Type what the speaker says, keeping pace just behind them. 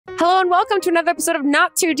Hello and welcome to another episode of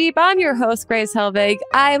Not Too Deep. I'm your host, Grace Helbig.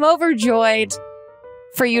 I am overjoyed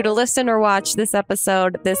for you to listen or watch this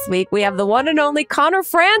episode this week. We have the one and only Connor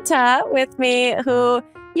FRANTA with me, who,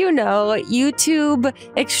 you know, YouTube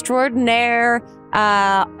extraordinaire,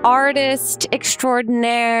 artist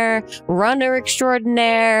extraordinaire, runner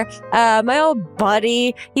extraordinaire, my old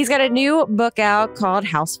buddy. He's got a new book out called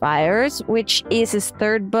House Fires, which is his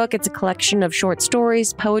third book. It's a collection of short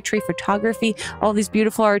stories, poetry, photography, all these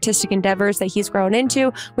beautiful artistic endeavors that he's grown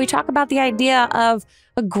into. We talk about the idea of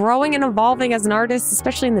growing and evolving as an artist,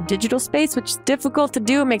 especially in the digital space, which is difficult to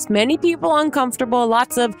do. It makes many people uncomfortable.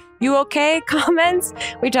 Lots of "you okay" comments.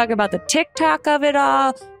 We talk about the TikTok of it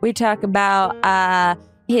all. We talk about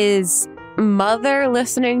his mother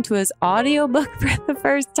listening to his audiobook for the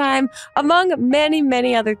first time, among many,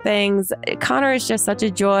 many other things. Connor is just such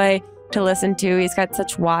a joy to listen to. He's got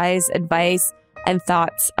such wise advice and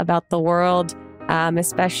thoughts about the world,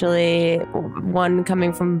 especially one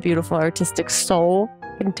coming from a beautiful artistic soul.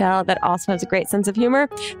 Can tell that also has a great sense of humor.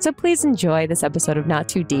 So please enjoy this episode of Not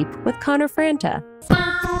Too Deep with Connor FRANTA.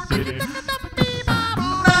 Not too deep,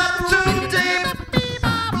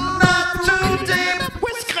 not too deep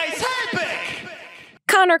with Grace Helbig.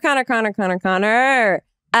 Connor.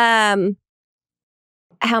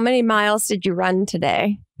 How many miles did you run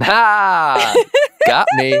today? Ha! Got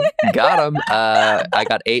me. Got him. I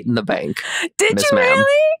got 8 in the bank. Did Miss you Ma'am.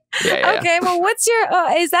 really? Yeah. Okay, well, what's your,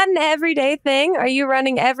 is that an everyday thing? Are you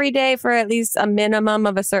running every day for at least a minimum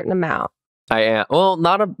of a certain amount? I am. Well,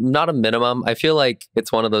 not a minimum. I feel like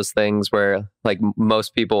it's one of those things where like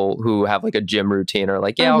most people who have like a gym routine are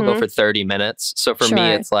like, yeah, I'll go for 30 minutes. So for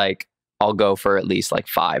me, it's like, I'll go for at least like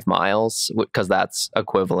 5 miles because that's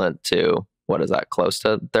equivalent to, what is that, close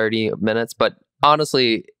to 30 minutes? But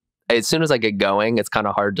honestly, as soon as I get going, it's kind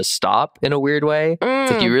of hard to stop in a weird way.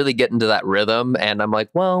 It's like you really get into that rhythm and I'm like,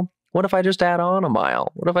 well, what if I just add on a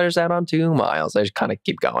mile? What if I just add on 2 miles? I just kind of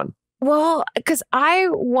keep going. Well, because I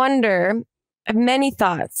wonder, I have many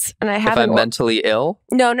thoughts and I haven't. If I'm mentally ill?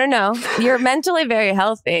 No. You're mentally very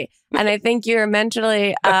healthy. And I think you're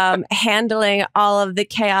mentally handling all of the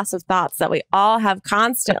chaos of thoughts that we all have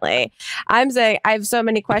constantly. I'm saying I have so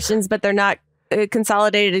many questions, but they're not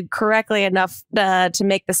consolidated correctly enough to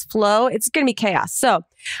make this flow. It's going to be chaos. So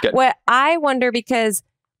what I wonder, because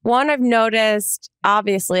one, I've noticed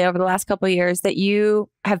obviously over the last couple of years that you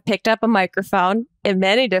have picked up a microphone in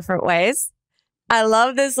many different ways. I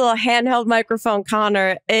love this little handheld microphone,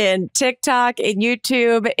 Connor, in TikTok, in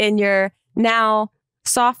YouTube, in your now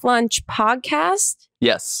Soft Lunch podcast.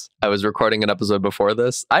 Yes. I was recording an episode before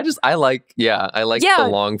this. I like the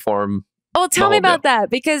long form. Oh, tell me about that,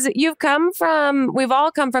 because we've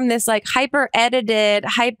all come from this like hyper edited,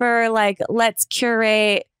 like let's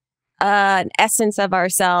curate an essence of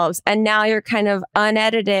ourselves. And now you're kind of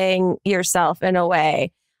unediting yourself in a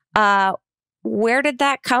way. Where did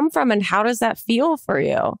that come from and how does that feel for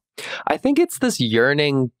you? I think it's this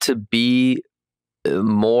yearning to be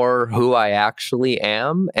more who I actually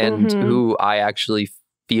am and who I actually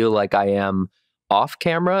feel like I am off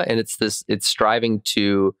camera. And it's striving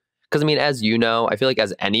to, because I mean, as you know, I feel like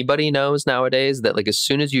as anybody knows nowadays that like as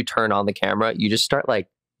soon as you turn on the camera, you just start like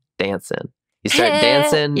dancing. You start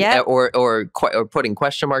dancing or putting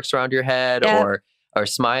question marks around your head or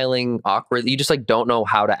smiling awkwardly. You just like don't know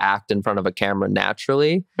how to act in front of a camera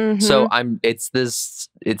naturally. So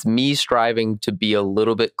it's me striving to be a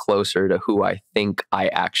little bit closer to who I think I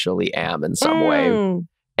actually am in some way.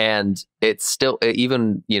 And it's still,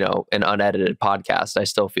 even, you know, an unedited podcast, I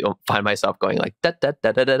still find myself going like da da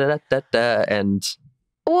da da da da da da. And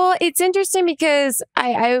well, it's interesting because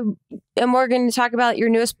and we're going to talk about your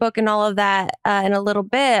newest book and all of that in a little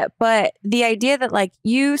bit. But the idea that like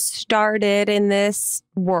you started in this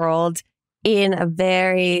world in a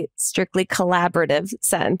very strictly collaborative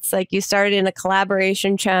sense, like you started in a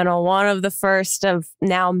collaboration channel, one of the first of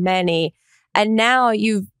now many, and now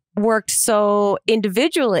you've worked so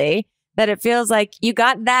individually that it feels like you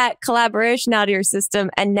got that collaboration out of your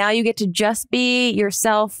system and now you get to just be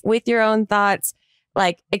yourself with your own thoughts,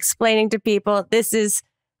 like explaining to people, this is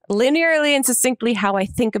linearly and succinctly how I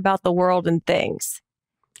think about the world and things.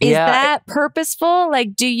 Is that purposeful?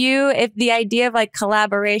 Like, do you, if the idea of like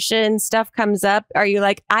collaboration stuff comes up, are you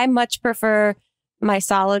like, I much prefer my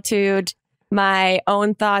solitude, my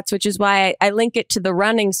own thoughts, which is why I link it to the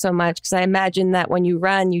running so much, because I imagine that when you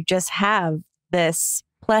run, you just have this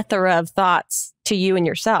plethora of thoughts to you and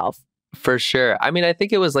yourself. For sure. I mean, I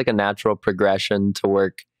think it was like a natural progression to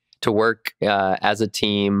work as a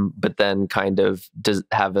team, but then kind of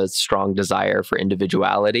have a strong desire for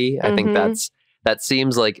individuality. I think that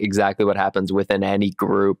seems like exactly what happens within any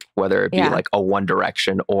group, whether it be like a One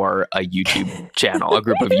Direction or a YouTube channel, a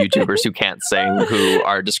group of YouTubers who can't sing, who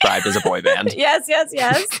are described as a boy band. Yes.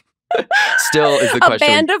 Still is the A question.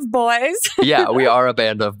 band of boys. Yeah, we are a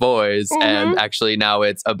band of boys. And actually now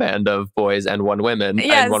it's a band of boys and one woman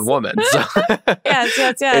and one woman. So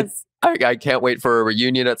Yes. I can't wait for a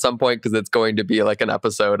reunion at some point because it's going to be like an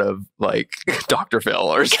episode of like Dr. Phil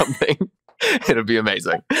or something. It'll be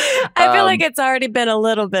amazing. I feel like it's already been a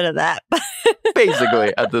little bit of that.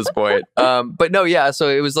 Basically at this point. But no, yeah. So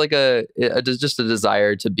it was like just a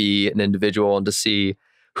desire to be an individual and to see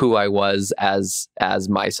who I was as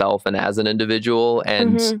myself and as an individual.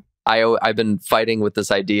 And I've been fighting with this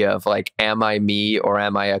idea of like, am I me or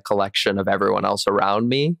am I a collection of everyone else around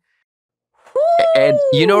me? And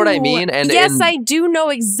you know what I mean? And yes, I do know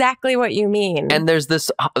exactly what you mean. And there's this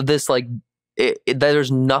like,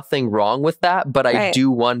 there's nothing wrong with that, but I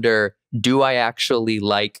do wonder, do I actually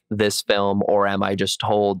like this film or am I just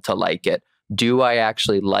told to like it? Do I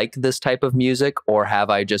actually like this type of music or have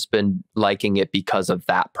I just been liking it because of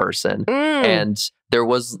that person? And there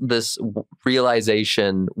was this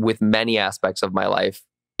realization with many aspects of my life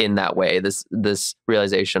in that way, this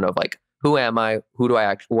realization of like, who am I? What do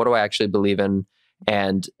I actually believe in?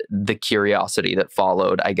 And the curiosity that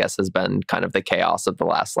followed, I guess, has been kind of the chaos of the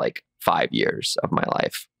last like 5 years of my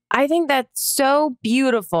life. I think that's so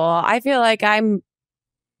beautiful. I feel like I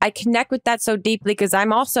connect with that so deeply because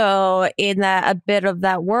I'm also in a bit of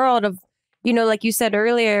that world of, you know, like you said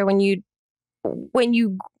earlier, when you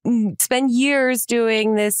spend years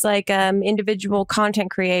doing this like individual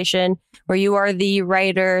content creation where you are the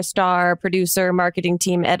writer, star, producer, marketing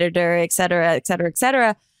team, editor, et cetera, et cetera, et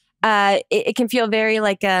cetera. It can feel very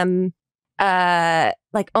like, oh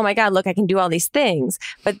my God, look, I can do all these things.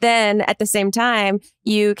 But then at the same time,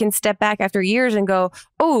 you can step back after years and go,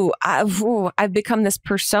 I've become this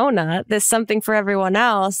persona, this something for everyone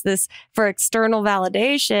else, this for external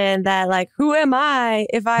validation that like, who am I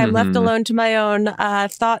if I am left alone to my own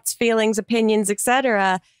thoughts, feelings, opinions,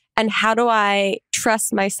 etc. And how do I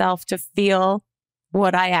trust myself to feel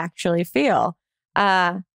what I actually feel?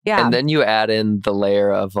 Yeah. And then you add in the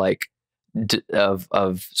layer of like, of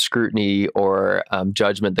scrutiny or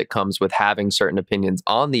judgment that comes with having certain opinions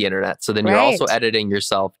on the internet. So then you're also editing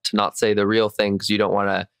yourself to not say the real thing because you don't want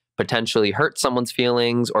to potentially hurt someone's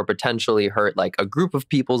feelings or potentially hurt like a group of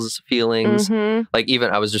people's feelings. Like even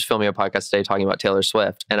I was just filming a podcast today talking about Taylor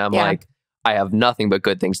Swift and I'm like, I have nothing but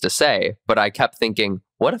good things to say. But I kept thinking,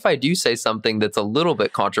 what if I do say something that's a little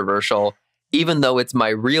bit controversial, even though it's my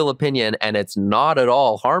real opinion and it's not at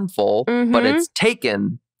all harmful, but it's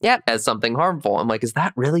taken as something harmful. I'm like, is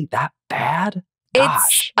that really that bad?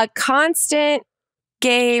 Gosh. It's a constant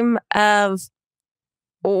game of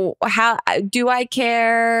how do I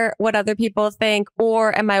care what other people think,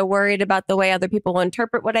 or am I worried about the way other people will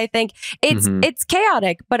interpret what I think? It's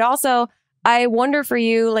chaotic, but also I wonder for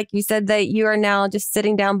you, like you said, that you are now just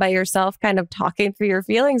sitting down by yourself, kind of talking through your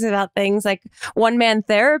feelings about things, like one-man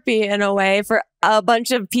therapy in a way for a bunch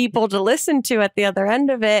of people to listen to at the other end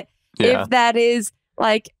of it. If that is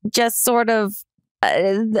like just sort of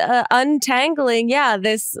untangling,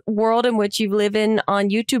 this world in which you live in on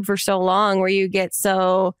YouTube for so long, where you get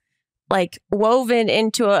so like woven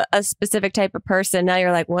into a specific type of person. Now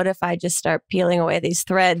you're like, what if I just start peeling away these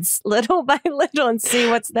threads little by little and see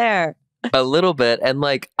what's there? A little bit. And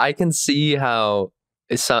like, I can see how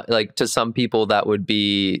like to some people that would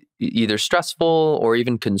be either stressful or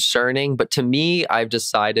even concerning. But to me, I've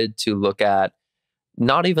decided to look at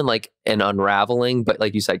not even like an unraveling, but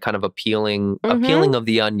like you said, kind of a peeling of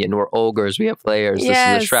the onion. We're ogres, we have layers.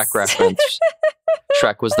 Yes. This is a Shrek reference.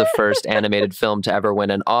 Shrek was the first animated film to ever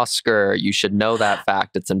win an Oscar. You should know that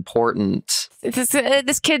fact. It's important.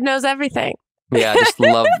 This kid knows everything. Yeah, I just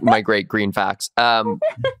love my great green facts. I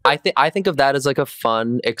think of that as like a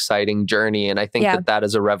fun, exciting journey. And I think that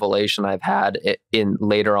is a revelation I've had in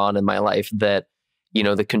later on in my life that, you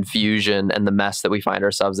know, the confusion and the mess that we find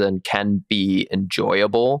ourselves in can be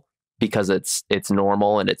enjoyable because it's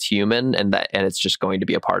normal and it's human and it's just going to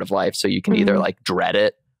be a part of life. So you can either like dread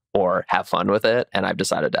it or have fun with it. And I've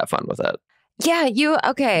decided to have fun with it. Yeah,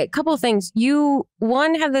 a couple of things. You,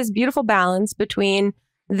 one, have this beautiful balance between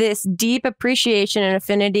this deep appreciation and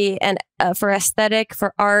affinity and for aesthetic,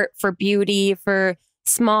 for art, for beauty, for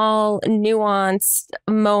small nuanced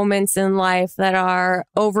moments in life that are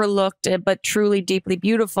overlooked but truly deeply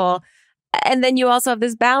beautiful. And then you also have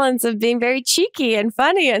this balance of being very cheeky and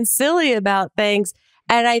funny and silly about things.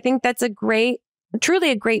 And I think that's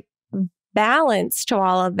truly a great balance to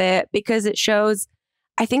all of it because it shows,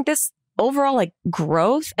 I think this overall like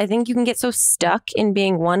growth. I think you can get so stuck in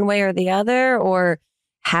being one way or the other, or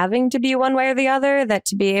having to be one way or the other, that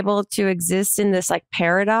to be able to exist in this like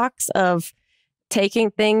paradox of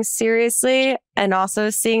taking things seriously and also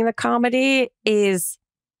seeing the comedy is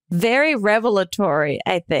very revelatory,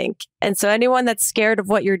 I think. And so anyone that's scared of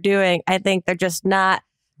what you're doing, I think they're just not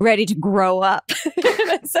ready to grow up.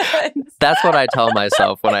 That's what I tell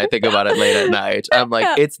myself when I think about it late at night. I'm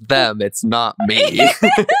like, it's them, it's not me.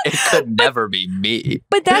 It could never be me.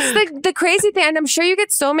 But that's the crazy thing. And I'm sure you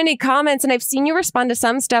get so many comments, and I've seen you respond to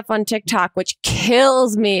some stuff on TikTok, which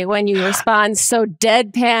kills me when you respond so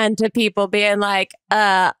deadpan to people being like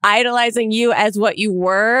idolizing you as what you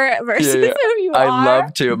were versus who you are. I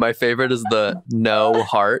love to. My favorite is the no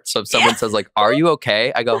heart. So if someone says like, are you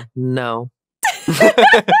okay? I go, no.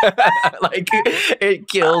 Like, it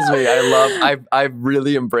kills me. I've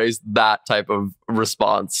really embraced that type of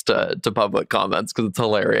response to public comments because it's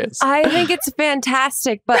hilarious. I think it's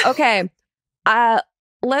fantastic. But okay, I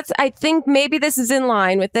think maybe this is in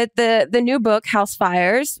line with it. The new book, House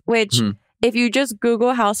Fires, which if you just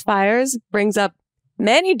Google House Fires, brings up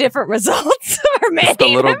many different results. It's the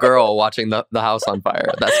little girl watching the house on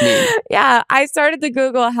fire. That's me. Yeah, I started to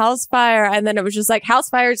Google house fire, and then it was just like house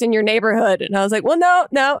fires in your neighborhood. And I was like, well,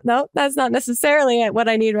 no, that's not necessarily what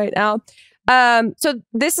I need right now. So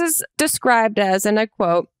this is described as, and I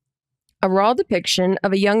quote, a raw depiction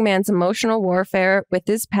of a young man's emotional warfare with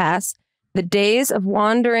his past, the days of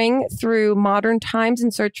wandering through modern times in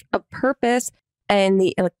search of purpose, and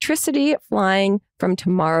the electricity flying from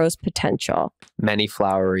tomorrow's potential. Many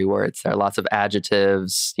flowery words. There are lots of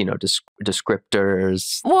adjectives,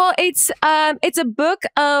 descriptors. Well, it's a book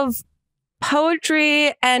of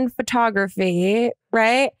poetry and photography,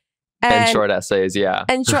 right? And short essays, yeah.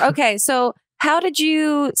 And short. Okay, so how did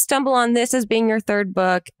you stumble on this as being your third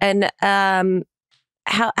book, and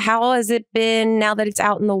how has it been now that it's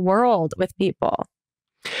out in the world with people?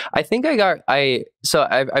 I think I've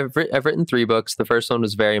written 3 books. The first one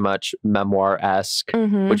was very much memoir-esque,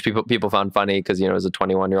 which people found funny because, as a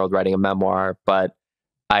 21-year-old writing a memoir. But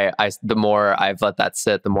the more I've let that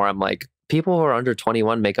sit, the more I'm like, people who are under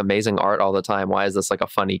 21 make amazing art all the time. Why is this like a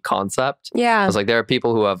funny concept? Yeah. I was like, there are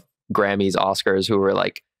people who have Grammys, Oscars, who were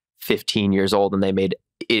like 15 years old and they made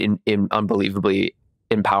in unbelievably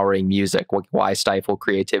empowering music. Why stifle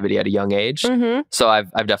creativity at a young age? So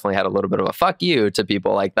I've definitely had a little bit of a fuck you to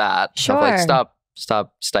people like that. Sure. Of like,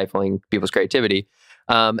 stop stifling people's creativity.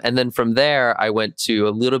 And then from there, I went to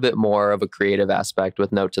a little bit more of a creative aspect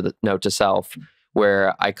with Note to Self,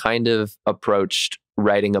 where I kind of approached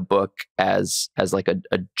writing a book as like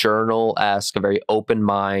a journal-esque, a very open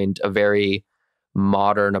mind, a very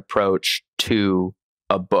modern approach to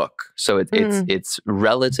a book. So it's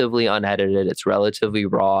relatively unedited, it's relatively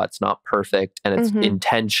raw, it's not perfect, and it's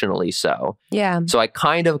intentionally so. Yeah. So I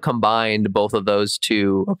kind of combined both of those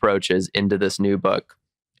two approaches into this new book.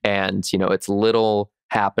 And, it's little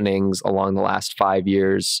happenings along the last 5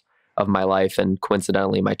 years of my life, and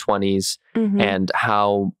coincidentally my 20s, and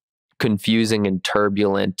how confusing and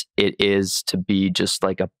turbulent it is to be just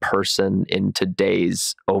like a person in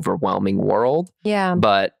today's overwhelming world. Yeah.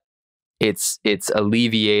 But it's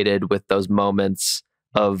alleviated with those moments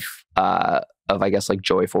of I guess like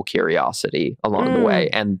joyful curiosity along the way,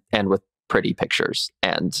 and with pretty pictures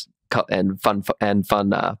and fun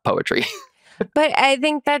poetry. But I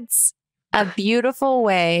think that's a beautiful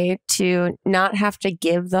way to not have to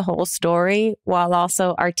give the whole story while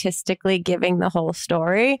also artistically giving the whole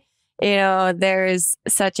story. There's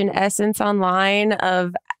such an essence online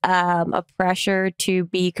of a pressure to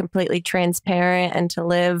be completely transparent and to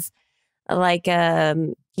live like a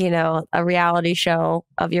reality show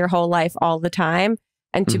of your whole life all the time,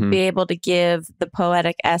 and to be able to give the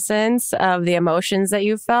poetic essence of the emotions that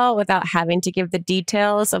you felt without having to give the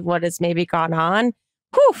details of what has maybe gone on.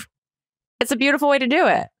 Whew, it's a beautiful way to do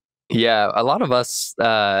it. Yeah, a lot of us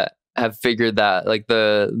have figured that, like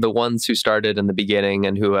the ones who started in the beginning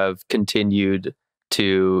and who have continued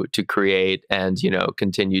to create and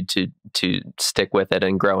continued to stick with it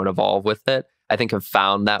and grow and evolve with it, I think have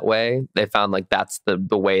found that way. They found like that's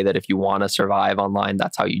the way that if you want to survive online,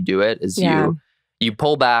 that's how you do it, is you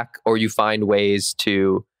pull back, or you find ways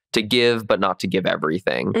to give, but not to give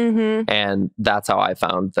everything. And that's how I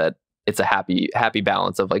found that it's a happy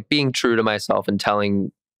balance of like being true to myself and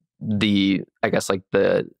telling the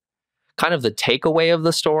kind of the takeaway of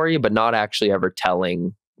the story, but not actually ever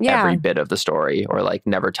telling every bit of the story, or like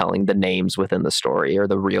never telling the names within the story or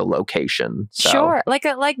the real location. So, sure.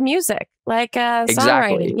 Like music, like songwriting.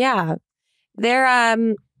 Exactly. Yeah. There,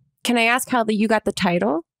 can I ask how you got the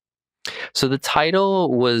title? So the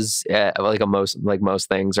title was like most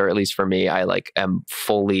things, or at least for me, I like am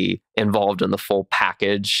fully involved in the full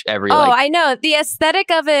package. I know the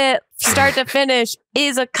aesthetic of it, start to finish,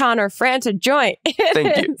 is a Connor Franta joint.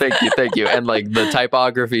 Thank you. And like the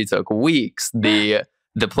typography took weeks.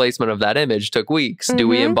 The placement of that image took weeks. Do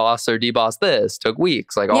we emboss or deboss this? Took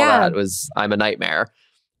weeks. Like all that I'm a nightmare.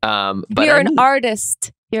 But you're an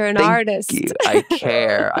artist. You're an artist. You. I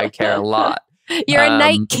care a lot. You're a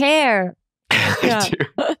night care. Yeah.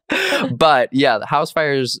 But yeah, the house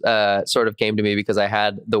fires sort of came to me because I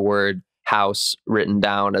had the word house written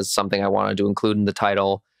down as something I wanted to include in the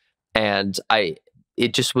title. And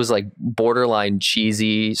it just was like borderline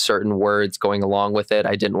cheesy, certain words going along with it.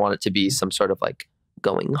 I didn't want it to be some sort of like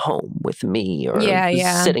going home with me or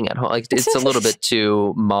sitting at home. Like it's a little bit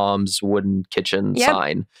too mom's wooden kitchen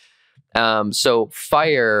sign. So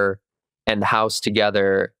fire and house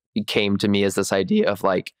together came to me as this idea of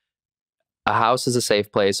like a house is a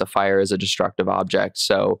safe place, a fire is a destructive object.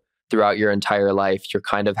 So throughout your entire life, you're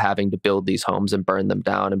kind of having to build these homes and burn them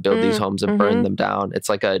down and build these homes and burn them down. It's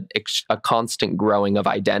like a constant growing of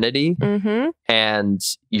identity and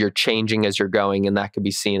you're changing as you're going. And that could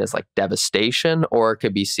be seen as like devastation, or it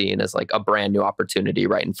could be seen as like a brand new opportunity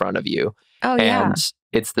right in front of you. And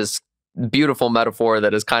it's this beautiful metaphor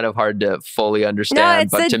that is kind of hard to fully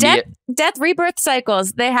understand. No, it's death rebirth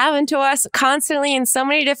cycles. They happen to us constantly in so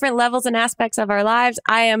many different levels and aspects of our lives.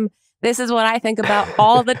 This is what I think about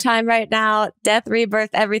all the time right now. Death, rebirth,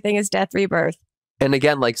 everything is death, rebirth. And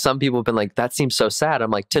again, like some people have been like, that seems so sad. I'm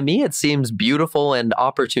like, to me, it seems beautiful and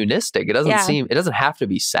opportunistic. It doesn't have to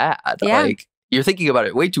be sad. Like you're thinking about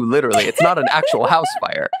it way too literally. It's not an actual house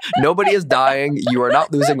fire. Nobody is dying. You are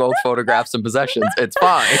not losing old photographs and possessions. It's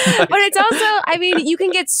fine. But it's also, I mean, you can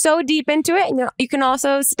get so deep into it and you can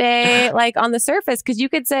also stay like on the surface, because you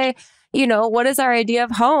could say, you know, what is our idea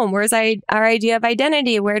of home? Where's our idea of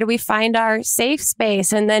identity? Where do we find our safe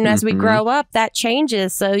space? And then as we grow up, that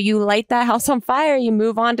changes. So you light that house on fire, you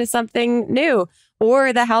move on to something new,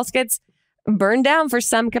 or the house gets burned down for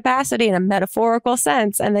some capacity in a metaphorical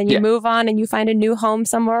sense. And then you move on and you find a new home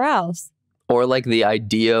somewhere else. Or like the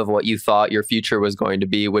idea of what you thought your future was going to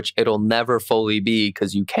be, which it'll never fully be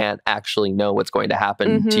because you can't actually know what's going to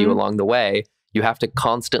happen to you along the way. You have to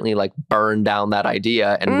constantly like burn down that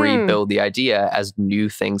idea and rebuild the idea as new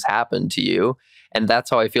things happen to you. And that's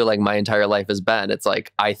how I feel like my entire life has been. It's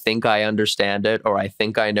like, I think I understand it, or I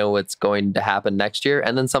think I know what's going to happen next year.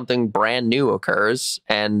 And then something brand new occurs.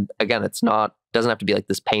 And again, doesn't have to be like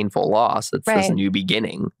this painful loss. It's this new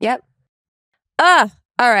beginning. Yep. All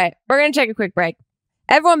right. We're going to take a quick break.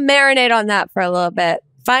 Everyone marinate on that for a little bit.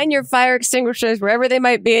 Find your fire extinguishers wherever they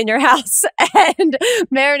might be in your house and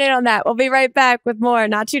marinate on that. We'll be right back with more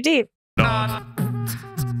Not Too Deep. Not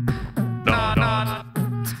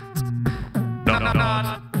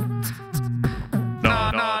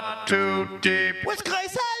Too Deep with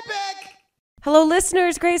Grace Helbig. Hello,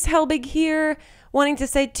 listeners. Grace Helbig here, wanting to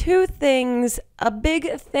say two things. A big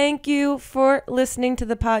thank you for listening to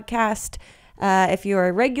the podcast. If you're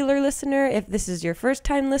a regular listener, if this is your first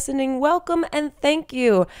time listening, welcome and thank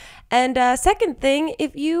you. And second thing,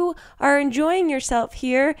 if you are enjoying yourself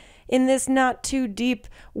here in this not too deep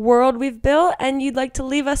world we've built and you'd like to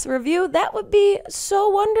leave us a review, that would be so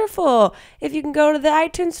wonderful. If you can go to the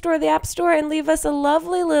iTunes store, the App Store, and leave us a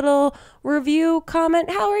lovely little review,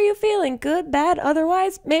 comment. How are you feeling? Good, bad,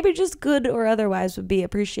 otherwise? Maybe just good or otherwise would be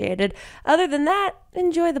appreciated. Other than that,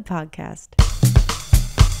 enjoy the podcast.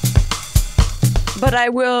 But I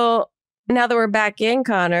will, now that we're back in,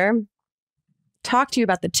 Connor, talk to you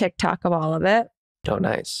about the TikTok of all of it. Oh,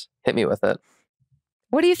 nice. Hit me with it.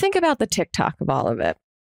 What do you think about the TikTok of all of it?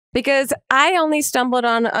 Because I only stumbled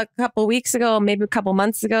on a couple weeks ago, maybe a couple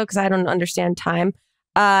months ago, because I don't understand time,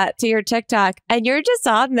 to your TikTok. And you're just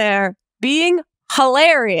on there being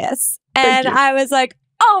hilarious. And I was like,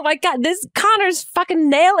 oh my God, Connor's fucking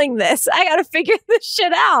nailing this. I got to figure this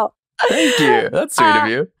shit out. Thank you. That's sweet of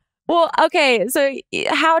you. Well, okay. So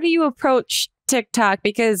how do you approach TikTok?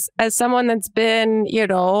 Because as someone that's been, you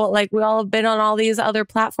know, like we all have been on all these other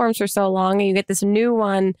platforms for so long, and you get this new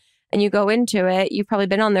one and you go into it, you've probably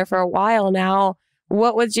been on there for a while now.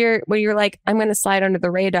 When you're like, I'm going to slide under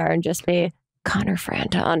the radar and just be Connor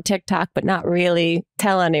Franta on TikTok, but not really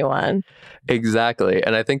tell anyone. Exactly.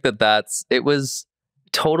 And I think it was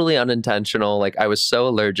totally unintentional. Like I was so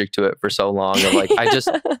allergic to it for so long. Of like,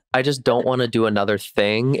 I just don't want to do another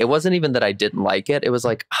thing. It wasn't even that I didn't like it. It was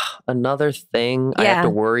like, another thing I have to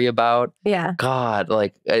worry about. Yeah. God,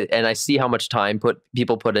 like, and I see how much time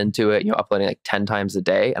people put into it, uploading like 10 times a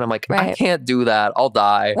day. And I'm like, I can't do that. I'll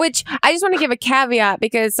die. Which I just want to give a caveat,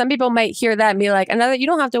 because some people might hear that and be like, you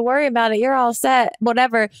don't have to worry about it. You're all set,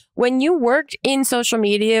 whatever. When you worked in social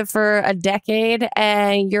media for a decade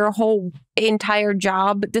and your whole entire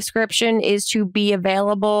job description is to be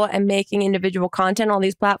available and making individual content on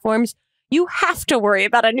these platforms, you have to worry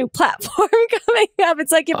about a new platform coming up.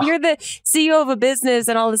 It's like if you're the CEO of a business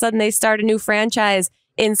and all of a sudden they start a new franchise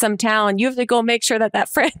in some town, you have to go make sure that that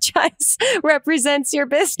franchise represents your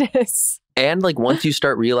business. And like once you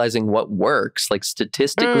start realizing what works, like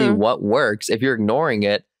statistically what works, if you're ignoring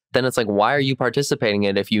it, then it's like, why are you participating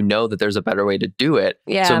in it if you know that there's a better way to do it?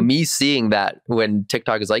 Yeah. So me seeing that when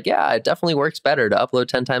TikTok is like, yeah, it definitely works better to upload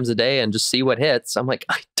 10 times a day and just see what hits. I'm like,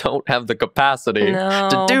 I don't have the capacity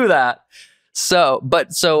to do that. So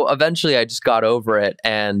eventually I just got over it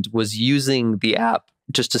and was using the app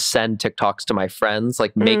just to send TikToks to my friends,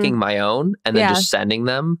 like making my own and then just sending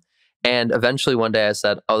them. And eventually one day I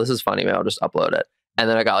said, oh, this is funny, man, I'll just upload it. And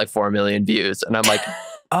then I got like 4 million views. And I'm like,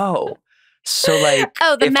 oh. So like,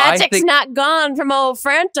 the magic's not gone from old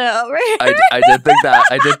FRANTA over here. I did think that.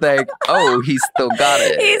 I did think, oh, he's still got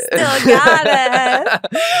it. He's still got it.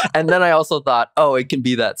 And then I also thought, oh, it can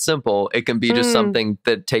be that simple. It can be just something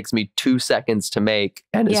that takes me 2 seconds to make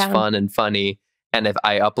and is fun and funny. And if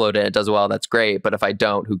I upload it, it does well, that's great. But if I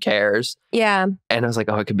don't, who cares? Yeah. And I was like,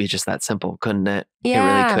 oh, it could be just that simple, couldn't it? Yeah.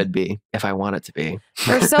 It really could be if I want it to be.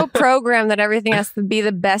 We're so programmed that everything has to be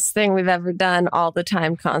the best thing we've ever done all the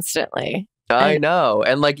time, constantly. I know.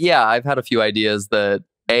 And like, yeah, I've had a few ideas that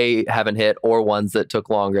haven't hit, or ones that took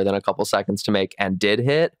longer than a couple seconds to make and did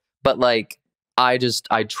hit. But like, I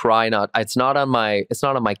try not, it's not on my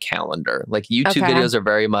calendar. Like YouTube videos are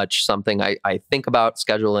very much something I think about,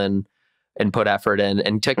 schedule in, and put effort in.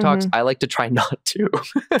 And TikToks, I like to try not to.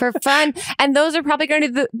 For fun. And those are probably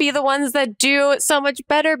going to be the ones that do so much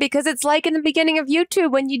better, because it's like in the beginning of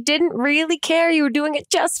YouTube when you didn't really care. You were doing it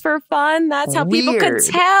just for fun. That's how people could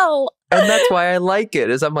tell. And that's why I like it,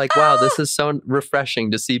 is I'm like, wow, this is so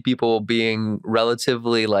refreshing to see people being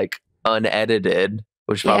relatively like unedited,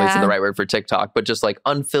 which probably isn't the right word for TikTok, but just like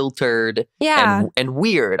unfiltered and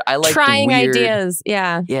weird. I like trying weird ideas.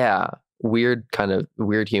 Yeah. Yeah. Weird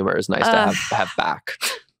humor is nice to have back.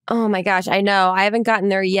 Oh my gosh, I know. I haven't gotten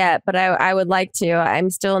there yet, but I would like to. I'm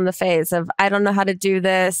still in the phase of, I don't know how to do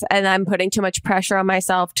this, and I'm putting too much pressure on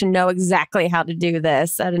myself to know exactly how to do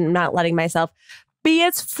this, and I'm not letting myself be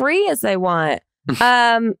as free as I want.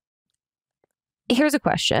 Here's a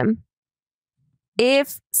question.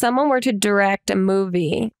 If someone were to direct a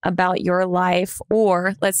movie about your life,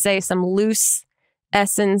 or let's say some loose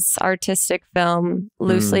essence artistic film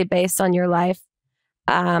loosely based on your life,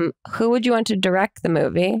 who would you want to direct the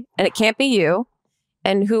movie? And it can't be you.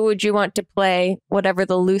 And who would you want to play whatever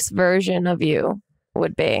the loose version of you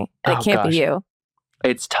would be? And it can't be you.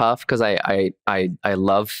 It's tough because I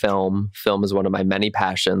love film. Film is one of my many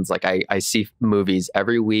passions. Like I see movies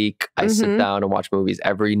every week. I sit down and watch movies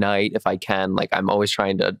every night if I can. Like I'm always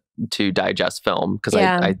trying to digest film, because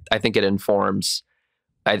I think it informs.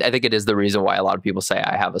 I think it is the reason why a lot of people say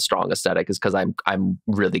I have a strong aesthetic, is because I'm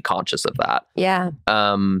really conscious of that. Yeah.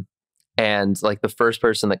 And like the first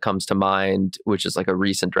person that comes to mind, which is like a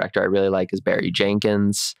recent director I really like, is Barry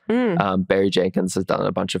Jenkins. Barry Jenkins has done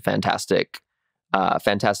a bunch of fantastic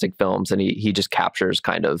films, and he just captures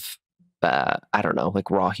kind of I don't know,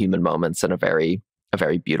 like raw human moments in a very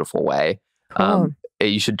beautiful way. Cool.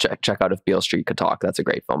 You should check out If Beale Street Could Talk. That's a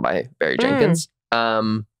great film by Barry Jenkins.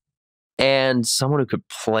 And someone who could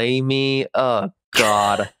play me, oh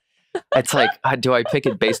God. It's like, do I pick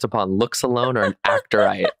it based upon looks alone, or an actor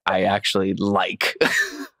I actually like?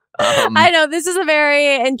 I know this is a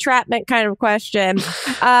very entrapment kind of question.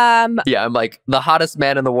 Yeah, I'm like, the hottest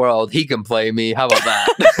man in the world, he can play me. How about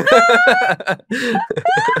that?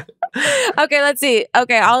 Okay, let's see.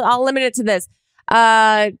 Okay, I'll limit it to this.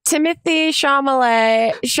 Timothy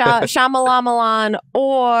Chalamet,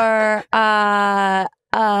 or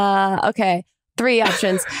okay, 3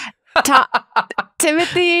 options.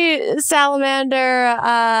 Timothy Salamander,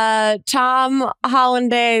 Tom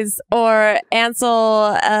Hollandaise, or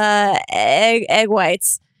Ansel Egg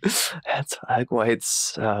Whites. Ansel Egg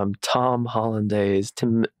Whites, Tom Hollandaise,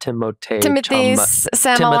 Timothy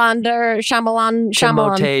Salamander,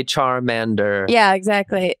 Timothée Charmander. Yeah,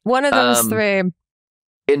 exactly. One of those 3.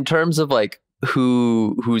 In terms of like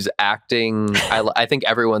who's acting, I think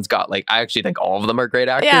everyone's got, like, I actually think all of them are great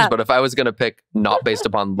actors, but if I was gonna pick not based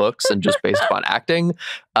upon looks and just based upon acting,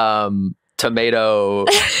 Tomato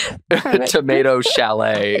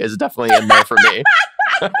Chalet is definitely in there for me.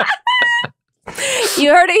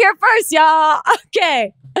 You heard it here first, y'all.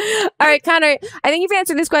 Okay. All right, Connor, I think you've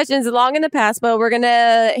answered these questions long in the past, but we're going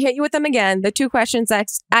to hit you with them again. The 2 questions that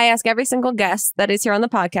I ask every single guest that is here on the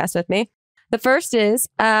podcast with me. The first is,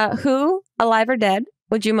 who, alive or dead,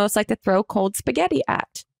 would you most like to throw cold spaghetti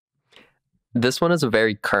at? This one is a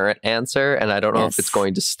very current answer, and I don't know if it's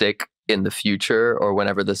going to stick in the future or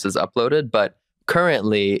whenever this is uploaded, but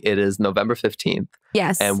currently it is November 15th.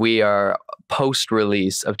 Yes. And we are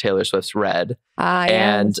post-release of Taylor Swift's Red.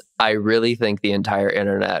 And I really think the entire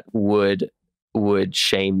internet would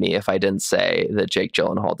shame me if I didn't say that Jake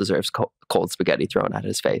Gyllenhaal deserves cold spaghetti thrown at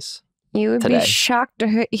his face. You would today. be shocked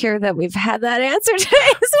to hear that we've had that answer today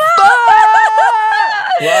as well.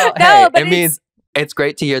 Well, No, hey, but it means it's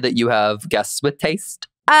great to hear that you have guests with taste.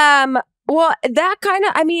 Well, that kind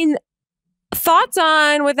of, I mean, thoughts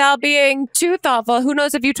on, without being too thoughtful, who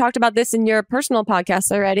knows if you talked about this in your personal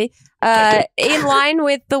podcast already, in line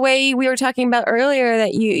with the way we were talking about earlier,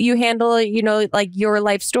 that you handle, you know, like your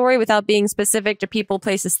life story without being specific to people,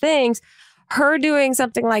 places, things. Her doing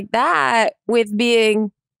something like that with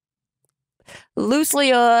being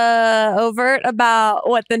loosely overt about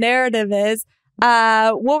what the narrative is.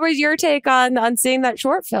 What was your take on seeing that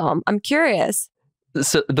short film? I'm curious.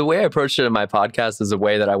 So the way I approached it in my podcast is a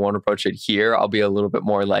way that I won't approach it here. I'll be a little bit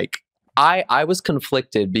more like, I was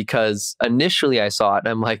conflicted because initially I saw it and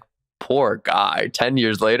I'm like, poor guy, 10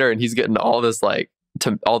 years later, and he's getting all this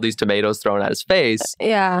all these tomatoes thrown at his face.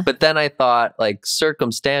 Yeah. But then I thought, like,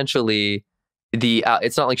 circumstantially,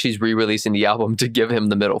 it's not like she's re-releasing the album to give him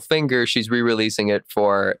the middle finger. She's re-releasing it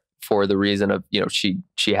for the reason of, you know, she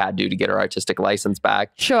had to get her artistic license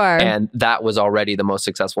back. Sure. And that was already the most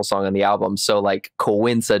successful song on the album. So, like,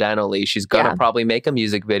 coincidentally, she's gonna probably make a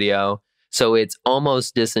music video. So it's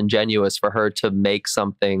almost disingenuous for her to make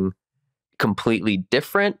something completely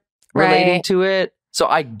different relating to it. So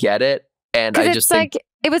I get it. And I just think, like,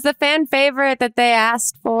 it was the fan favorite that they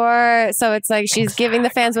asked for. So it's like she's giving the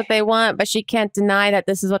fans what they want, but she can't deny that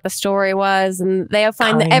this is what the story was. And they'll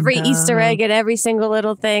find every Easter egg and every single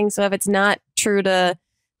little thing. So if it's not true to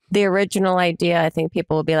the original idea, I think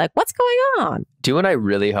people will be like, what's going on? Do what I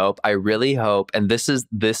really hope. I really hope, and this is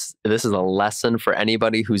a lesson for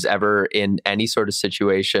anybody who's ever in any sort of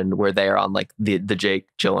situation where they are on, like, the Jake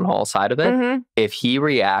Gyllenhaal side of it. Mm-hmm. If he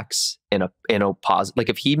reacts in a positive, like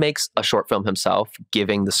if he makes a short film himself,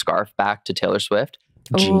 giving the scarf back to Taylor Swift,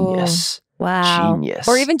 genius. Ooh, wow. Genius.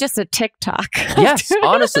 Or even just a TikTok. Yes,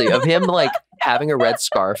 honestly, of him, like, having a red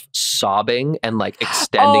scarf, sobbing, and, like,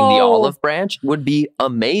 extending the olive branch would be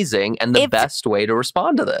amazing and the best way to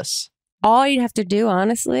respond to this. All you'd have to do,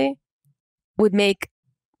 honestly, would make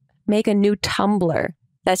a new Tumblr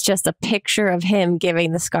that's just a picture of him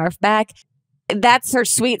giving the scarf back. That's her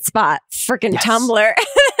sweet spot. Freaking Tumblr.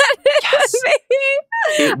 Yes.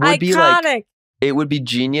 It would be iconic. It would be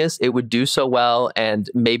genius. It would do so well, and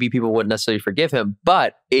maybe people wouldn't necessarily forgive him,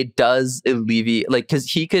 but it does alleviate, like,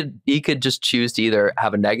 because he could just choose to either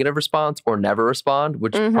have a negative response or never respond,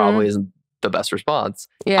 which probably isn't the best response.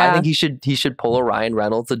 Yeah. I think he should pull a Ryan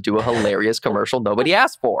Reynolds and do a hilarious commercial nobody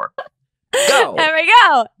asked for. Go. There we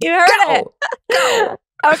go. You heard it. Go.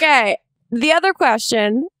 Okay. The other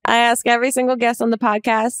question I ask every single guest on the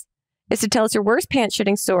podcast is to tell us your worst pants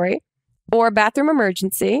shitting story or bathroom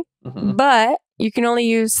emergency, but you can only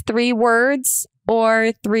use 3 words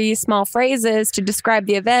or 3 small phrases to describe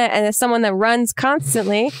the event. And as someone that runs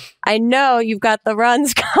constantly, I know you've got the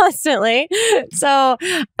runs constantly. So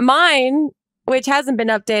mine, which hasn't been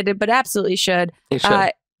updated, but absolutely should.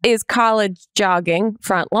 Is college jogging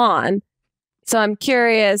front lawn. So I'm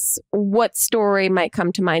curious what story might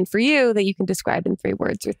come to mind for you that you can describe in 3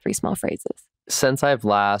 words or 3 small phrases. Since I've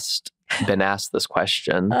last been asked this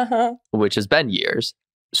question, which has been years,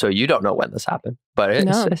 so you don't know when this happened, but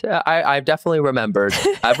I've definitely remembered.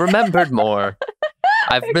 I've remembered more.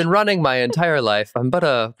 I've been running my entire life. I'm but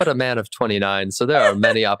a man of 29, so there are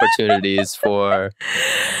many opportunities for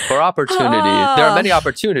opportunity. There are many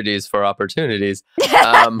opportunities for opportunities.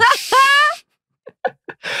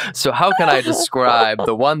 So how can I describe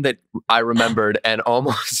the one that I remembered and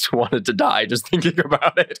almost wanted to die just thinking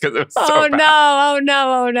about it because it was so bad.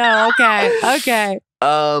 Oh no. Okay.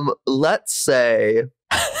 Let's say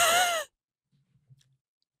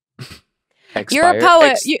you're a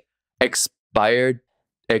poet.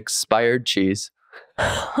 Expired cheese.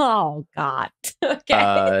 Oh God.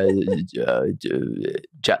 Okay.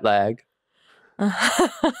 Jet lag.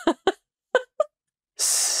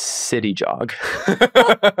 City jog.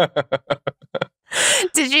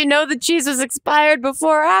 Did you know the cheese was expired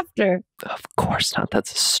before or after? Of course not.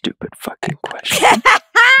 That's a stupid fucking question.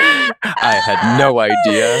 I had no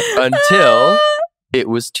idea It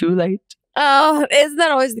was too late. Oh, isn't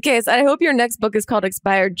that always the case? I hope your next book is called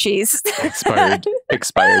Expired Cheese. Expired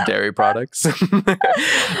dairy products. We'll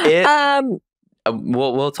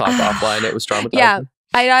talk offline. It was traumatizing. Yeah,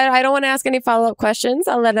 I don't want to ask any follow-up questions.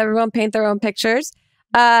 I'll let everyone paint their own pictures.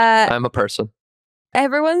 I'm a person.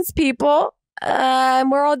 Everyone's people.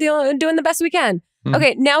 And we're all doing the best we can.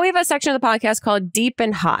 Okay, now we have a section of the podcast called Deep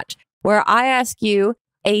and Hot, where I ask you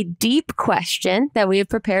a deep question that we have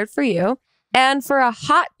prepared for you, and for a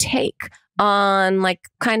hot take on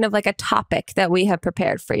kind of a topic that we have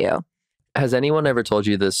prepared for you. Has anyone ever told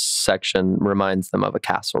you this section reminds them of a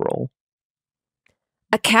casserole?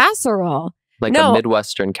 A casserole? Like no. A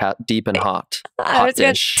Midwestern deep and hot. Hot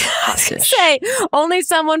dish. I was gonna say, only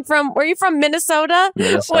someone were you from Minnesota?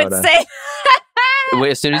 Would say.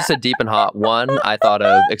 Wait, as soon as you said deep and hot, one, I thought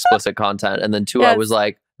of explicit content. And then two, I was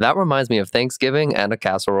like, that reminds me of Thanksgiving and a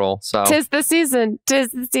casserole. So Tis the season.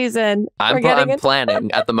 I'm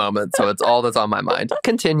planning at the moment. So it's all that's on my mind.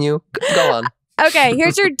 Continue. Go on. Okay,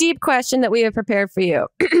 here's your deep question that we have prepared for you.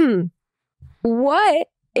 What,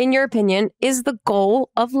 in your opinion, is the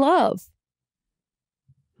goal of love?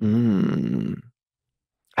 And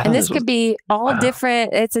this could be all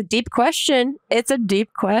different. It's a deep question.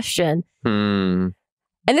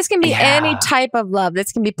 And this can be any type of love.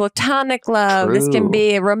 This can be platonic love. True. This can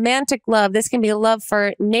be romantic love. This can be love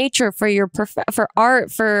for nature, for for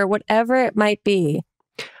art, for whatever it might be.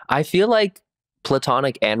 I feel like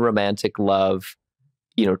platonic and romantic love,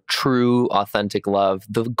 true, authentic love,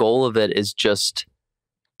 the goal of it is just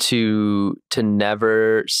to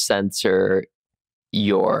never censor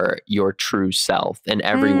your true self in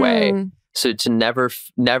every way. So to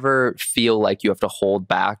never feel like you have to hold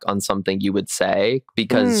back on something you would say,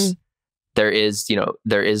 because there is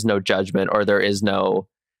no judgment, or there is no,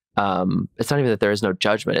 it's not even that there is no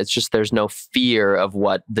judgment. It's just there's no fear of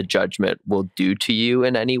what the judgment will do to you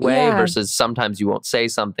in any way, versus sometimes you won't say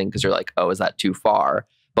something because you're like, oh, is that too far?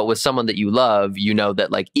 But with someone that you love,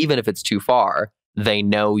 that even if it's too far, they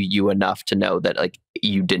know you enough to know that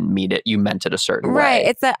you didn't mean it. You meant it a certain way. Right.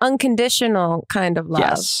 It's that unconditional kind of love.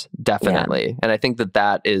 Yes, definitely. Yeah. And I think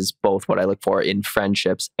that is both what I look for in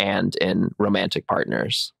friendships and in romantic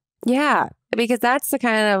partners. Yeah, because that's the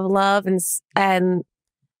kind of love and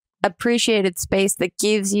appreciated space that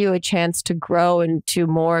gives you a chance to grow into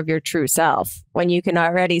more of your true self, when you can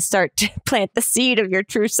already start to plant the seed of your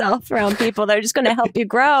true self around people that are just going to help you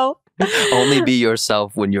grow. Only be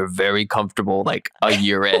yourself when you're very comfortable, a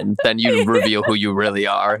year in. Then you reveal who you really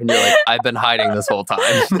are. And you're like, I've been hiding this whole time.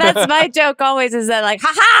 That's my joke always, is that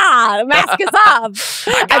ha-ha, the mask is off.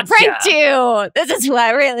 I pranked you. This is who I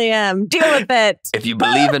really am. Deal with it. If you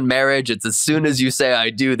believe in marriage, it's as soon as you say I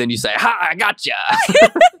do, then you say, ha, I gotcha.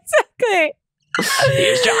 Exactly.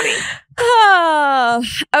 Here's Johnny. Oh,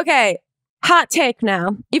 okay. Hot take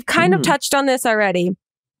now. You've kind of touched on this already.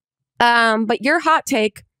 But your hot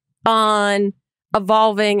take on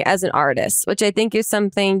evolving as an artist, which I think is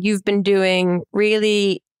something you've been doing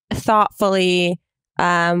really thoughtfully,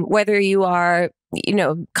 whether you are,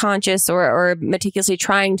 conscious or meticulously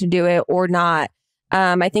trying to do it or not.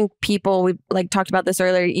 I think people, we talked about this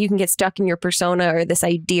earlier, you can get stuck in your persona or this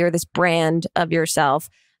idea or this brand of yourself.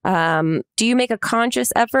 Do you make a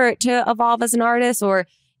conscious effort to evolve as an artist, or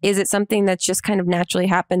is it something that's just kind of naturally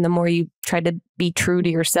happened the more you try to be true to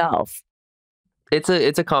yourself?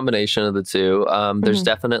 It's a combination of the two. There's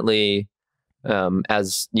definitely,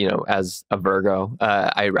 as a Virgo,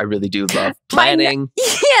 I really do love planning.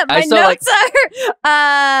 My notes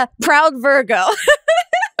are proud Virgo.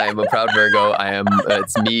 I am a proud Virgo. I am.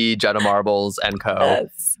 It's me, Jenna Marbles, and co.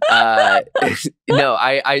 Yes. No,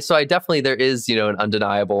 so I definitely, there is an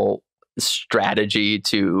undeniable strategy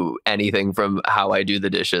to anything from how I do the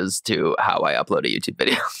dishes to how I upload a YouTube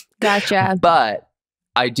video. Gotcha. But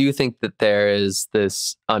I do think that there is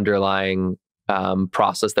this underlying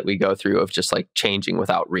process that we go through of just changing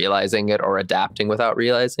without realizing it, or adapting without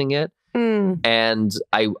realizing it. And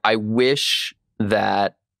I wish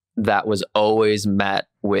that was always met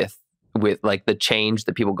with the change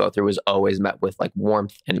that people go through was always met with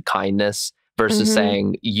warmth and kindness, versus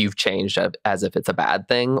saying you've changed as if it's a bad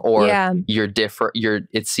thing, or you're different.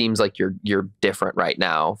 It seems like you're different right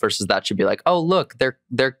now, versus that should be oh, look,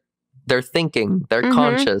 they're thinking, they're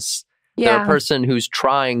conscious. Yeah. They're a person who's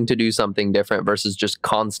trying to do something different, versus just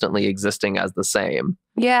constantly existing as the same.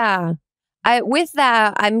 Yeah. With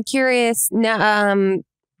that, I'm curious now,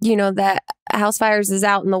 that House Fires is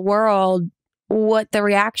out in the world, what the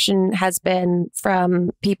reaction has been from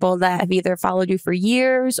people that have either followed you for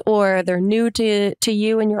years or they're new to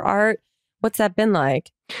you and your art. What's that been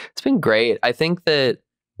like? It's been great. I think that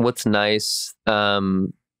what's nice,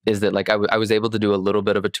 is that like I was able to do a little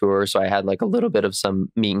bit of a tour. So I had like a little bit of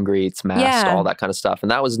some meet and greets, masked, all that kind of stuff.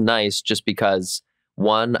 And that was nice just because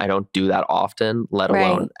one, I don't do that often, let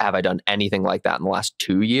alone have I done anything like that in the last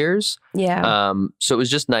 2 years. Yeah. So it was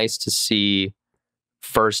just nice to see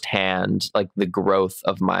firsthand like the growth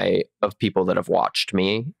of people that have watched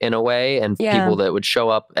me in a way, and people that would show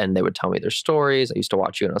up and they would tell me their stories. I used to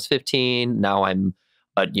watch you when I was 15. Now I'm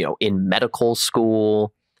in medical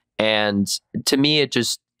school, and to me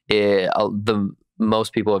the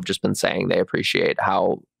most people have just been saying they appreciate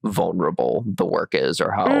how vulnerable the work is,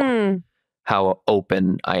 or how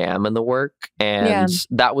open I am in the work. And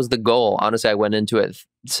that was the goal. Honestly, I went into it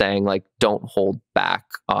saying like, don't hold back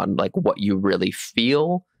on like what you really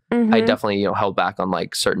feel. I definitely, held back on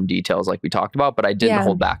like certain details like we talked about, but I didn't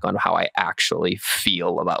hold back on how I actually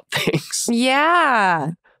feel about things.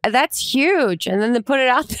 Yeah. That's huge. And then to put it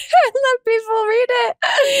out there and let people read it.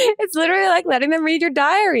 It's literally like letting them read your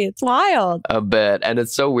diary. It's wild. A bit. And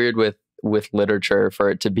it's so weird with literature for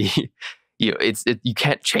it to be, you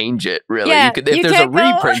can't change it really. Yeah, if there's a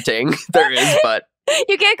reprinting, there is, but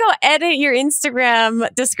you can't go edit your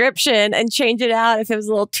Instagram description and change it out if it was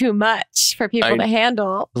a little too much for people to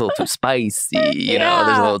handle. A little too spicy,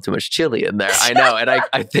 there's a little too much chili in there. I know. And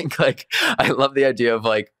I think like, I love the idea of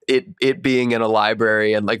like it being in a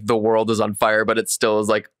library and like the world is on fire, but it still is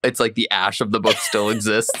like, it's like the ash of the book still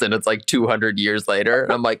exists and it's like 200 years later.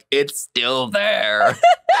 And I'm like, it's still there.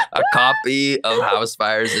 A copy of House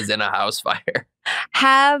Fires is in a house fire.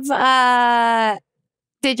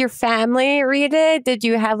 Did your family read it? Did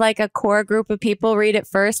you have like a core group of people read it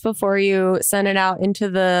first before you send it out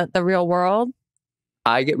into the real world?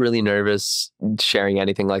 I get really nervous sharing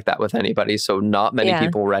anything like that with anybody. So not many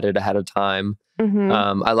people read it ahead of time.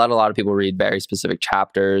 I let a lot of people read very specific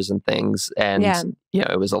chapters and things. And,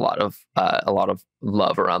 it was a lot of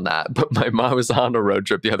love around that. But my mom was on a road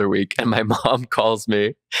trip the other week and my mom calls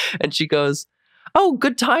me and she goes, "Oh,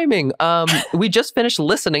 good timing. We just finished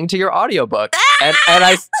listening to your audiobook." And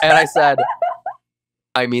I said,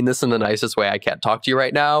 "I mean this in the nicest way. I can't talk to you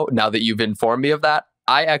right now that you've informed me of that.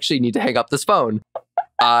 I actually need to hang up this phone.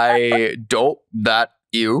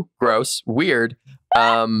 Gross, weird.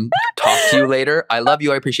 Talk to you later. I love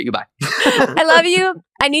you. I appreciate you. Bye." I love you.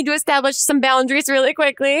 I need to establish some boundaries really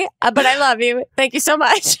quickly, but I love you. Thank you so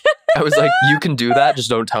much. I was like, "You can do that. Just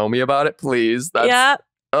don't tell me about it, please."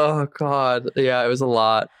 Oh God. Yeah, it was a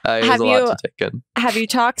lot. It was a lot to take in. Have you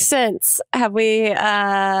talked since? Have we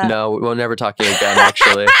No, we'll never talk again,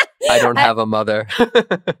 actually. I don't have a mother.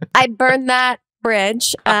 I burned that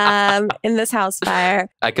bridge in this house fire.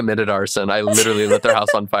 I committed arson. I literally lit their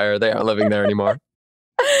house on fire. They aren't living there anymore.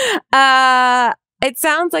 It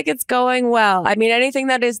sounds like it's going well. I mean, anything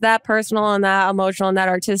that is that personal and that emotional and that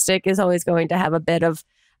artistic is always going to have a bit of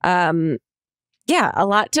a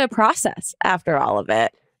lot to process after all of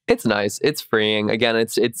it. It's nice. It's freeing. Again,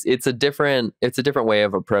 it's a different way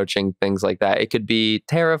of approaching things like that. It could be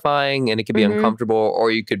terrifying and it could be uncomfortable,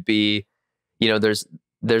 or you could be,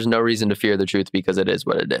 there's no reason to fear the truth because it is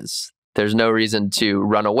what it is. There's no reason to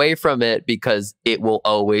run away from it because it will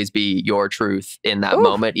always be your truth in that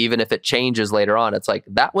moment, even if it changes later on. It's like,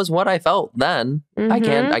 that was what I felt then. I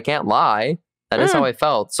can't lie. That is how I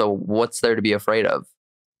felt. So what's there to be afraid of?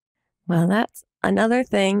 Well, that's another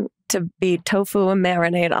thing to be tofu and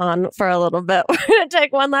marinate on for a little bit. We're going to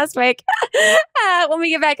take one last break. When we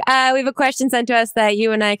get back, we have a question sent to us that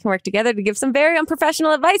you and I can work together to give some very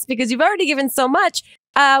unprofessional advice because you've already given so much.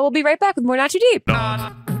 We'll be right back with more Not Too Deep.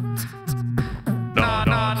 Not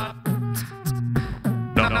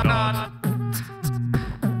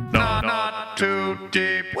Too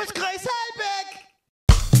Deep with Grace Helbig.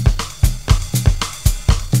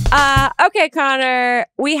 Okay, Connor,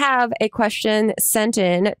 we have a question sent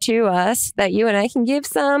in to us that you and I can give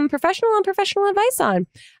some professional and unprofessional advice on.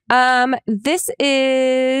 This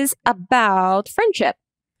is about friendship.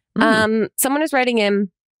 Someone is writing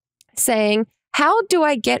in saying, "How do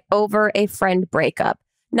I get over a friend breakup?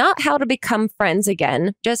 Not how to become friends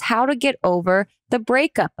again, just how to get over the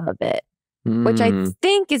breakup of it," which I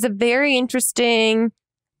think is a very interesting.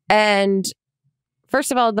 And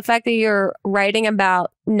first of all, the fact that you're writing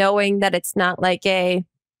about knowing that it's not like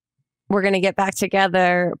we're going to get back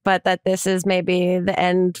together, but that this is maybe the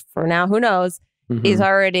end for now, who knows, is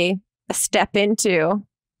already a step into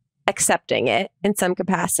accepting it in some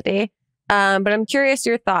capacity. But I'm curious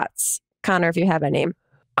your thoughts, Connor, if you have any.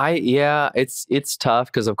 It's tough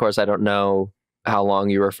because of course I don't know how long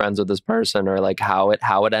you were friends with this person or like how it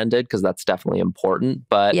ended, because that's definitely important.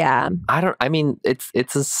 But it's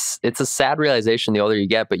a sad realization the older you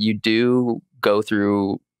get, but you do go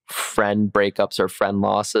through friend breakups or friend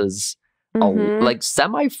losses like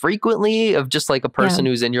semi-frequently of just like a person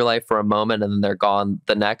who's in your life for a moment and then they're gone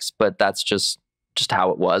the next, but that's just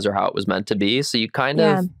how it was or how it was meant to be. So you kind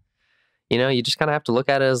of, you just kind of have to look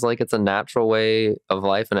at it as like it's a natural way of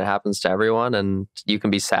life and it happens to everyone, and you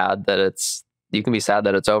can be sad that it's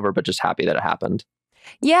over, but just happy that it happened.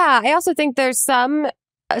 Yeah, I also think there's some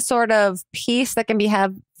sort of peace that can be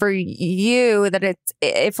had for you, that it's,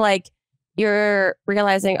 if like you're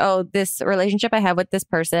realizing, oh, this relationship I have with this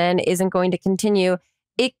person isn't going to continue,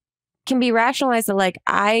 it can be rationalized that like,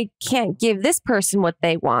 I can't give this person what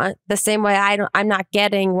they want the same way I'm not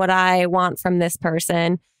getting what I want from this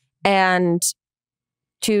person. And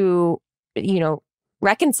to,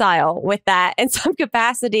 reconcile with that in some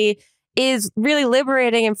capacity is really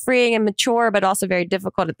liberating and freeing and mature, but also very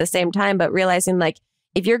difficult at the same time. But realizing like,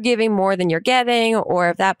 if you're giving more than you're getting, or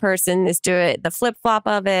if that person is doing the flip flop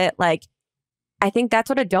of it, like, I think that's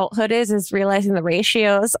what adulthood is realizing the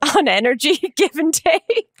ratios on energy give and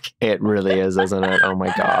take. It really is, isn't it? Oh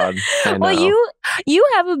my God. I know. Well, you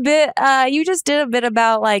have a bit, you just did a bit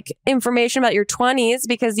about like information about your 20s,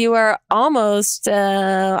 because you are almost,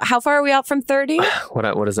 how far are we out from 30?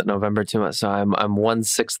 What is it? November 2 months. So I'm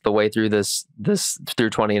 1/6 the way through this through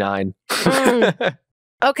 29.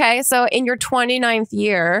 Okay. So in your 29th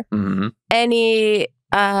year, any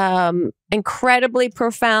incredibly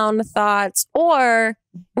profound thoughts or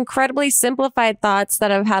incredibly simplified thoughts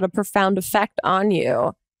that have had a profound effect on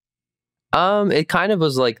you? It kind of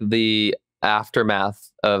was like the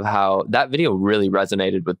aftermath of how that video really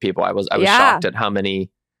resonated with people. I was shocked at how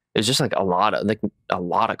many. It was just like a lot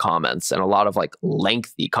of comments, and a lot of like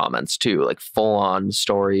lengthy comments too, like full on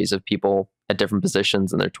stories of people at different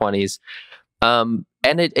positions in their 20s. And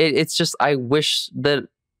it's just, I wish that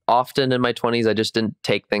often in my 20s, I just didn't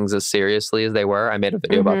take things as seriously as they were. I made a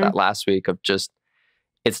video about that last week of just,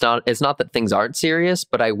 it's not that things aren't serious,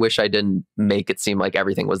 but I wish I didn't make it seem like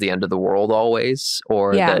everything was the end of the world always,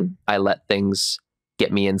 or that I let things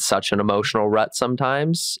get me in such an emotional rut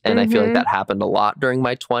sometimes. And I feel like that happened a lot during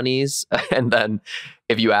my 20s. And then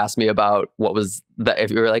if you ask me about what was that, if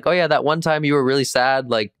you were like, oh yeah, that one time you were really sad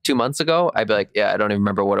like 2 months ago, I'd be like, yeah, I don't even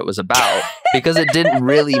remember what it was about, because it didn't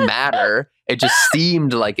really matter. It just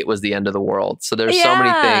seemed like it was the end of the world. So there's so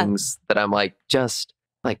many things that I'm like, just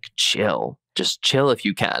like chill. Just chill if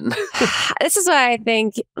you can. This is why I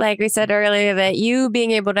think, like we said earlier, that you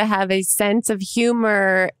being able to have a sense of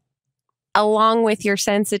humor along with your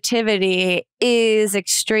sensitivity is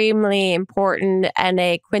extremely important, and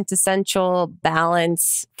a quintessential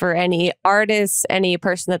balance for any artist, any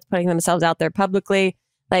person that's putting themselves out there publicly.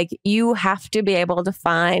 Like, you have to be able to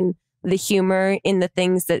find the humor in the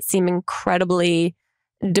things that seem incredibly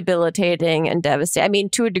debilitating and devastating. I mean,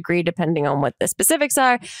 to a degree, depending on what the specifics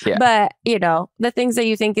are. Yeah. But, the things that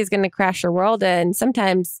you think is going to crash your world, and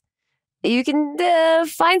sometimes you can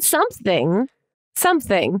find something.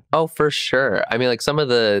 Oh, for sure. I mean, like some of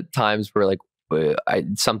the times where like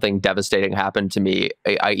something devastating happened to me,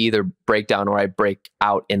 I either break down or I break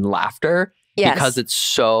out in laughter because it's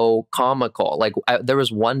so comical. Like there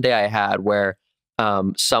was one day I had where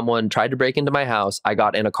someone tried to break into my house. I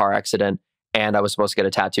got in a car accident and I was supposed to get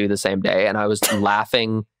a tattoo the same day. And I was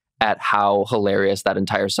laughing at how hilarious that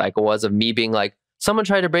entire cycle was of me being like, someone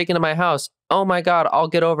tried to break into my house. Oh my God, I'll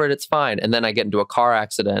get over it. It's fine. And then I get into a car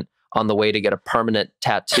accident on the way to get a permanent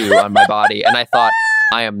tattoo on my body. And I thought,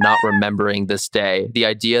 I am not remembering this day. The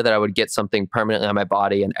idea that I would get something permanently on my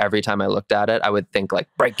body, and every time I looked at it, I would think like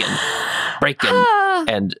break-in,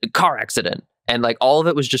 and car accident. And like all of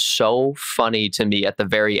it was just so funny to me at the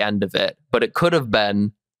very end of it. But it could have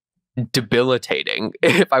been debilitating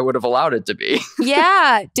if I would have allowed it to be.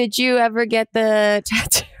 Yeah. Did you ever get the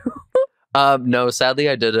tattoo? No, sadly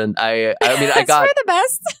I didn't. I mean, I got for the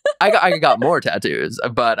best. I got more tattoos,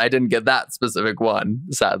 but I didn't get that specific one,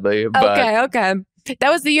 sadly. But okay.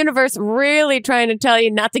 That was the universe really trying to tell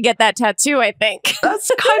you not to get that tattoo, I think.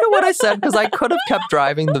 That's kind of what I said, because I could have kept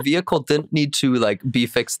driving. The vehicle didn't need to like be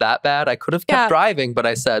fixed that bad. I could have kept driving, but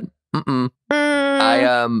I said, no,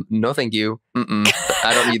 thank you.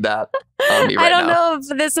 I don't need that on me right now. I don't know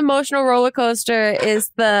if this emotional roller coaster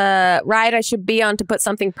is the ride I should be on to put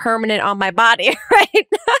something permanent on my body right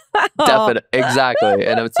now. Definitely. Exactly.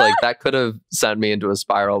 And it's like, that could have sent me into a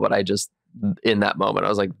spiral, but I just, in that moment, I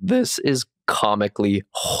was like, this is comically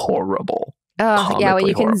horrible. Oh, yeah. Well,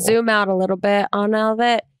 you can zoom out a little bit on all of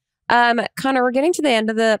it. Connor, we're getting to the end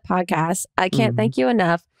of the podcast. I can't thank you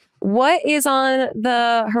enough. What is on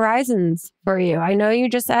the horizons for you? I know you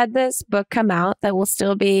just had this book come out that will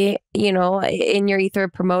still be, in your ether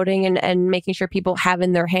promoting and making sure people have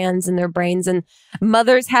in their hands and their brains, and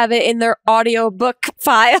mothers have it in their audiobook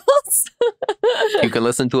files. You can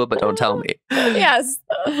listen to it, but don't tell me. Yes.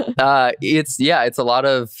 It's a lot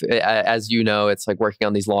of, as you know, it's like working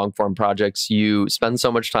on these long form projects. You spend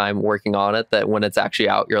so much time working on it that when it's actually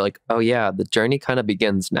out, you're like, oh yeah, the journey kind of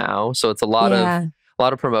begins now. So it's a lot of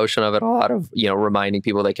promotion of it, a lot of, reminding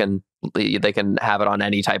people they can have it on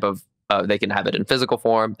any type of, they can have it in physical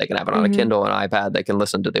form. They can have it on a Kindle, an iPad. They can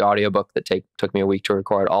listen to the audiobook that took me a week to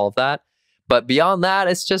record, all of that. But beyond that,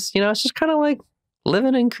 it's just, it's just kind of like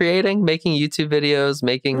living and creating, making YouTube videos,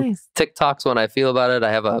 making TikToks when I feel about it.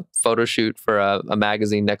 I have a photo shoot for a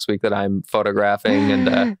magazine next week that I'm photographing and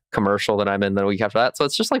a commercial that I'm in the week after that. So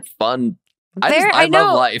it's just like fun. I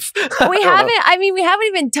love life. We haven't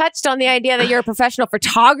even touched on the idea that you're a professional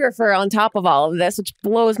photographer on top of all of this, which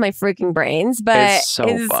blows my freaking brains. But it's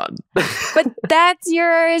so fun. But that's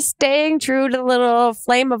your staying true to the little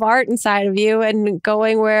flame of art inside of you and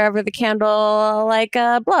going wherever the candle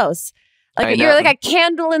blows. Like you're like a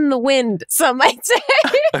candle in the wind, some might say.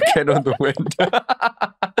 A candle in the wind.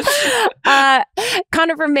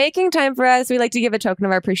 Connor, for making time for us, we like to give a token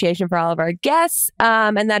of our appreciation for all of our guests.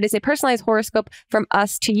 And that is a personalized horoscope from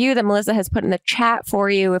us to you that Melissa has put in the chat for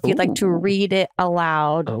you if you'd like to read it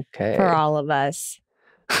aloud for all of us.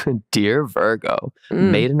 Dear Virgo,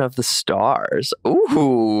 maiden of the stars.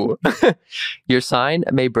 Ooh. Your sign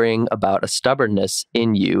may bring about a stubbornness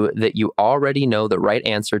in you that you already know the right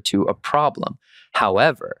answer to a problem.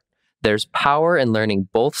 However, there's power in learning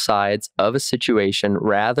both sides of a situation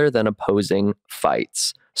rather than opposing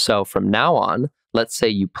fights. So from now on, let's say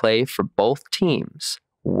you play for both teams.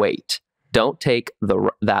 Wait, don't take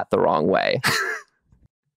that the wrong way.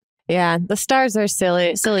 Yeah, the stars are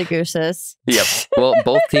silly gooses. Yep. Well,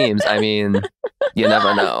 both teams, I mean, you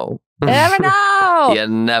never know. You never know. You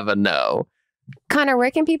never know. Connor,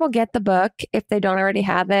 where can people get the book if they don't already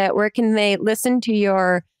have it? Where can they listen to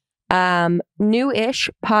your new-ish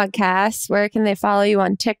podcast? Where can they follow you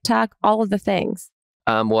on TikTok? All of the things.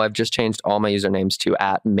 Well, I've just changed all my usernames to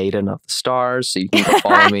 @MaidenOfTheStars, so you can go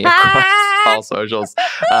follow me across all socials.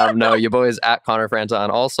 No, your boy is @ConnorFranta on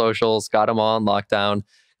all socials. Got them all on lockdown.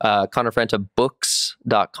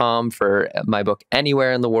 ConnorFrantaBooks.com for my book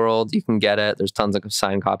anywhere in the world. You can get it. There's tons of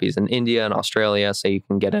signed copies in India and Australia, so you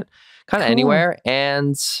can get it kind of anywhere.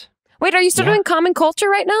 And wait, are you still doing Common Culture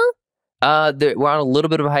right now? We're on a little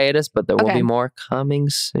bit of a hiatus, but there will be more coming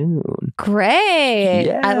soon. Great.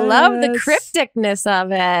 Yes. I love the crypticness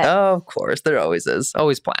of it. Oh, of course. There always is.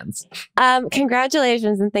 Always plans.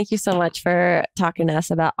 Congratulations. And thank you so much for talking to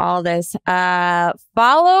us about all this.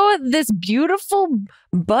 Follow this beautiful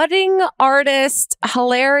budding artist,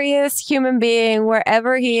 hilarious human being,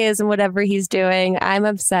 wherever he is and whatever he's doing. I'm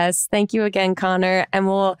obsessed. Thank you again, Connor. And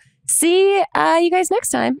we'll see you guys next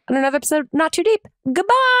time on another episode, Not Too Deep.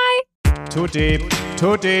 Goodbye. Too deep,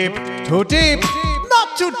 too deep, too deep,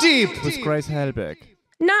 not too deep with Grace Helbig.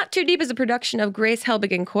 Not Too Deep is a production of Grace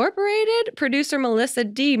Helbig Incorporated, producer Melissa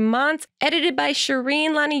D. Montz, edited by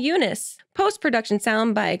Shireen Lani Yunus, post-production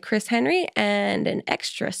sound by Chris Henry, and an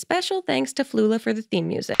extra special thanks to Flula for the theme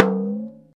music.